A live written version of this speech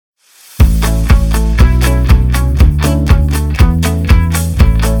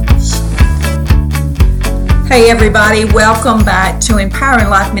Hey everybody, welcome back to Empowering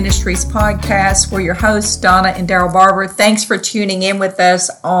Life Ministries podcast. We're your hosts, Donna and Daryl Barber. Thanks for tuning in with us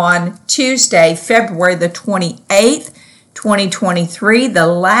on Tuesday, February the 28th, 2023, the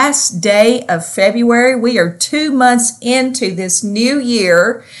last day of February. We are 2 months into this new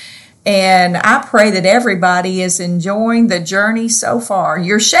year, and I pray that everybody is enjoying the journey so far.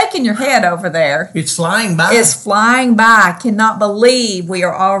 You're shaking your head over there. It's flying by. It's flying by. I cannot believe we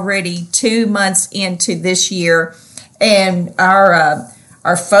are already 2 months into this year. And our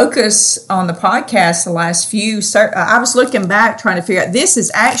focus on the podcast the last few, I was looking back trying to figure out, this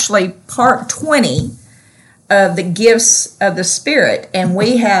is actually part 20 of the gifts of the Spirit. And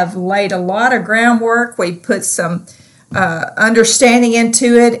we have laid a lot of groundwork. We put some understanding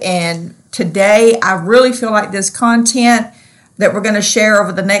into it, and today I really feel like this content that we're going to share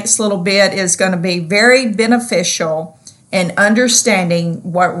over the next little bit is going to be very beneficial in understanding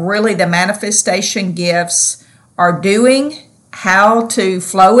what really the manifestation gifts are doing, how to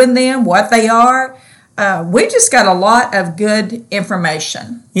flow in them, what they are. We just got a lot of good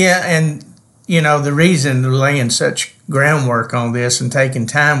information. Yeah, and you know, the reason we're laying such groundwork on this and taking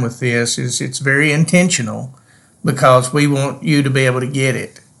time with this is it's very intentional, because we want you to be able to get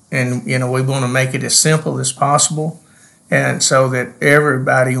it. And, you know, we want to make it as simple as possible, and so that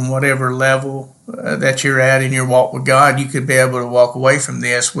everybody on whatever level that you're at in your walk with God, you could be able to walk away from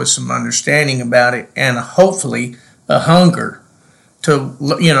this with some understanding about it and hopefully a hunger to,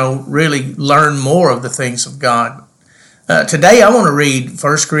 you know, really learn more of the things of God. Today I want to read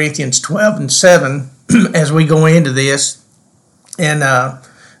 1 Corinthians 12 and 7 as we go into this, and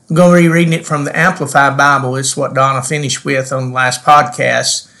I'm going to be reading it from the Amplified Bible. It's what Donna finished with on the last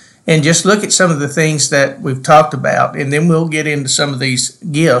podcast. And just look at some of the things that we've talked about, and then we'll get into some of these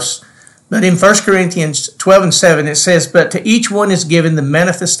gifts. But in 1 Corinthians 12 and 7, it says, "But to each one is given the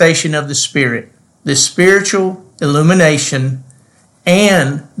manifestation of the Spirit, the spiritual illumination,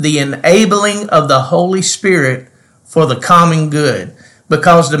 and the enabling of the Holy Spirit for the common good."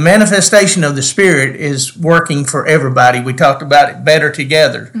 Because the manifestation of the Spirit is working for everybody. We talked about it, better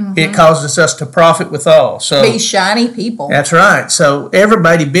together. Mm-hmm. It causes us to profit withal. So be shiny people. That's right. So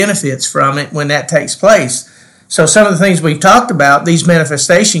everybody benefits from it when that takes place. So some of the things we've talked about, these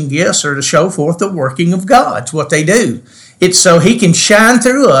manifestation gifts are to show forth the working of God. It's what they do. It's so He can shine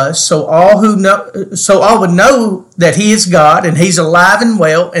through us, so all would know that He is God and He's alive and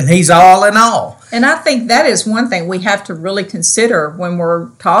well and He's all in all. And I think that is one thing we have to really consider when we're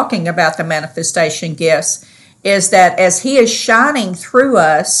talking about the manifestation gifts, is that as He is shining through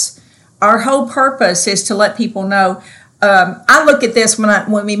us, our whole purpose is to let people know. I look at this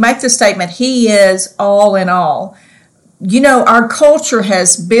when we make the statement, He is all in all. You know, our culture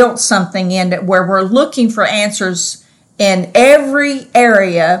has built something in it where we're looking for answers in every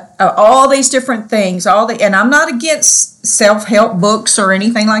area of all these different things. And I'm not against self-help books or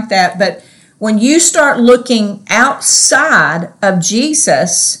anything like that, but when you start looking outside of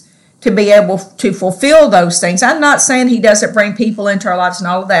Jesus to be able to fulfill those things, I'm not saying He doesn't bring people into our lives and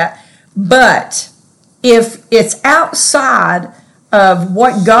all of that, but if it's outside of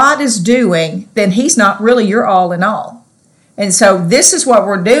what God is doing, then He's not really your all in all. And so this is what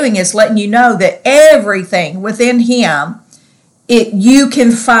we're doing, is letting you know that everything within Him, you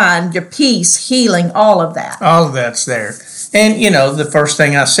can find your peace, healing, all of that. All of that's there. And, you know, the first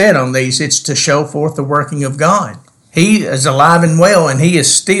thing I said on these, it's to show forth the working of God. He is alive and well, and He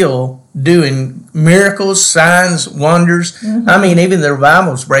is still doing miracles, signs, wonders. Mm-hmm. I mean, even the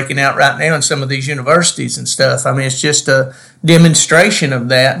revival's breaking out right now in some of these universities and stuff. I mean, it's just a demonstration of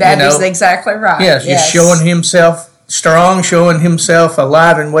that. That is exactly right. Yes, just showing Himself strong, showing Himself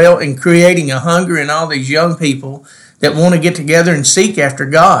alive and well, and creating a hunger in all these young people that want to get together and seek after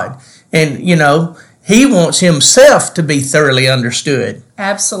God. And, you know, He wants Himself to be thoroughly understood.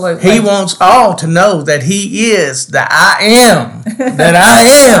 Absolutely. He wants all to know that He is the I am that I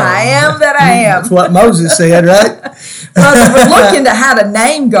am. I am that I am. That's what Moses said, right? Well, we're looking to how to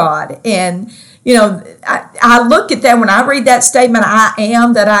name God. And, you know, I look at that when I read that statement, I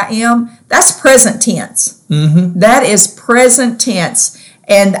am that I am, that's present tense. Mm-hmm. That is present tense.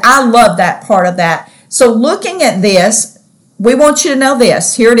 And I love that part of that. So looking at this, we want you to know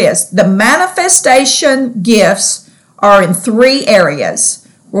this. Here it is. The manifestation gifts are in 3 areas.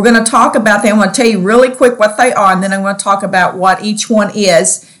 We're going to talk about them. I'm going to tell you really quick what they are, and then I'm going to talk about what each one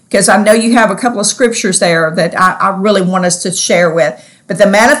is, because I know you have a couple of scriptures there that I really want us to share with. But the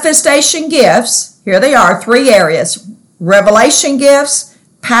manifestation gifts, here they are, 3 areas: revelation gifts,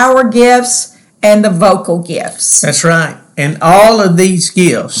 power gifts, and the vocal gifts. That's right. And all of these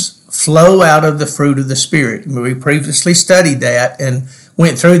gifts flow out of the fruit of the Spirit. We previously studied that, and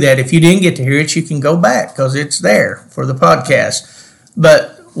went through that. If you didn't get to hear it, you can go back because it's there for the podcast.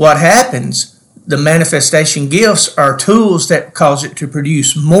 But what happens, the manifestation gifts are tools that cause it to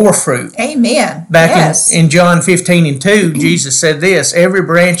produce more fruit. Amen. Back in John 15:2, Jesus said this, every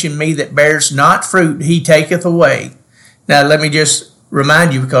branch in me that bears not fruit, he taketh away. Now, let me just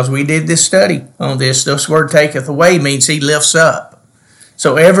remind you, because we did this study on this. This word taketh away means he lifts up.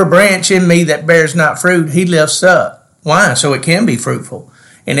 So every branch in me that bears not fruit, he lifts up. Why? So it can be fruitful.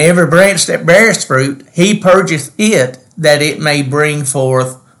 And every branch that bears fruit, he purgeth it, that it may bring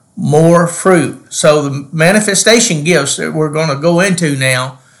forth more fruit. So the manifestation gifts that we're going to go into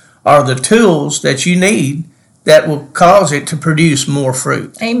now are the tools that you need that will cause it to produce more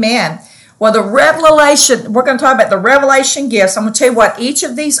fruit. Amen. Well, the revelation, we're going to talk about the revelation gifts. I'm going to tell you what each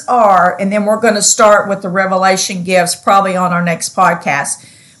of these are, and then we're going to start with the revelation gifts probably on our next podcast.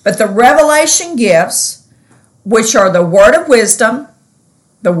 But the revelation gifts, which are the word of wisdom,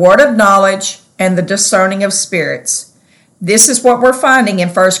 the word of knowledge, and the discerning of spirits. This is what we're finding in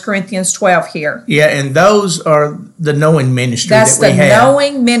 1 Corinthians 12 here. Yeah, and those are the knowing ministry That's that we have. That's the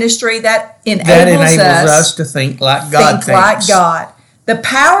knowing ministry that enables us to think like God thinks. Think like God. The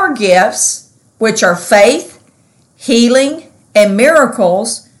power gifts, which are faith, healing, and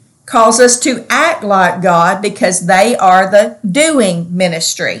miracles, cause us to act like God because they are the doing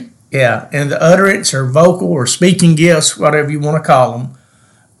ministry. Yeah, and the utterance or vocal or speaking gifts, whatever you want to call them,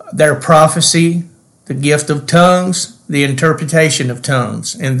 they're prophecy, the gift of tongues, the interpretation of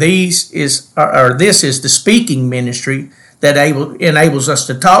tongues. And this is the speaking ministry that enables us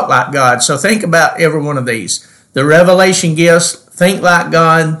to talk like God. So think about every one of these. The revelation gifts, think like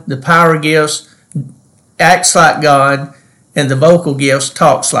God. The power gifts, acts like God. And the vocal gifts,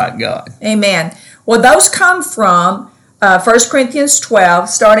 talks like God. Amen. Well, those come from 1 Corinthians 12,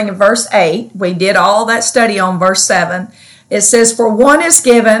 starting in verse 8. We did all that study on verse 7. It says, for one is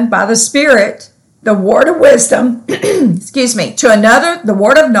given by the Spirit the word of wisdom, to another the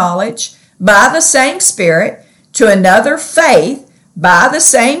word of knowledge by the same Spirit, to another faith by the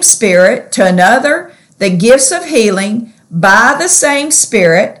same Spirit, to another the gifts of healing by the same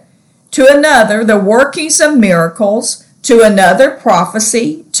Spirit, to another the workings of miracles, to another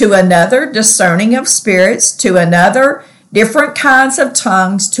prophecy, to another discerning of spirits, to another different kinds of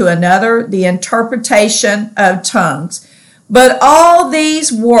tongues, to another the interpretation of tongues. But all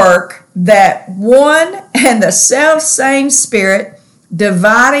these work that one and the self-same Spirit,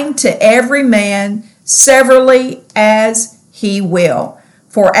 dividing to every man severally as he will.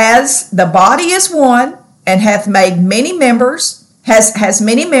 For as the body is one, and hath made many members, has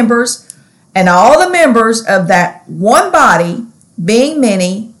many members, and all the members of that one body, being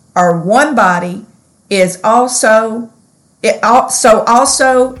many, are one body, also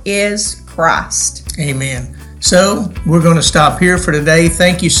is Christ. Amen. So we're going to stop here for today.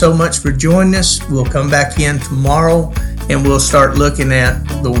 Thank you so much for joining us. We'll come back in tomorrow and we'll start looking at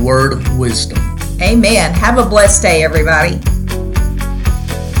the word of wisdom. Amen. Have a blessed day, everybody.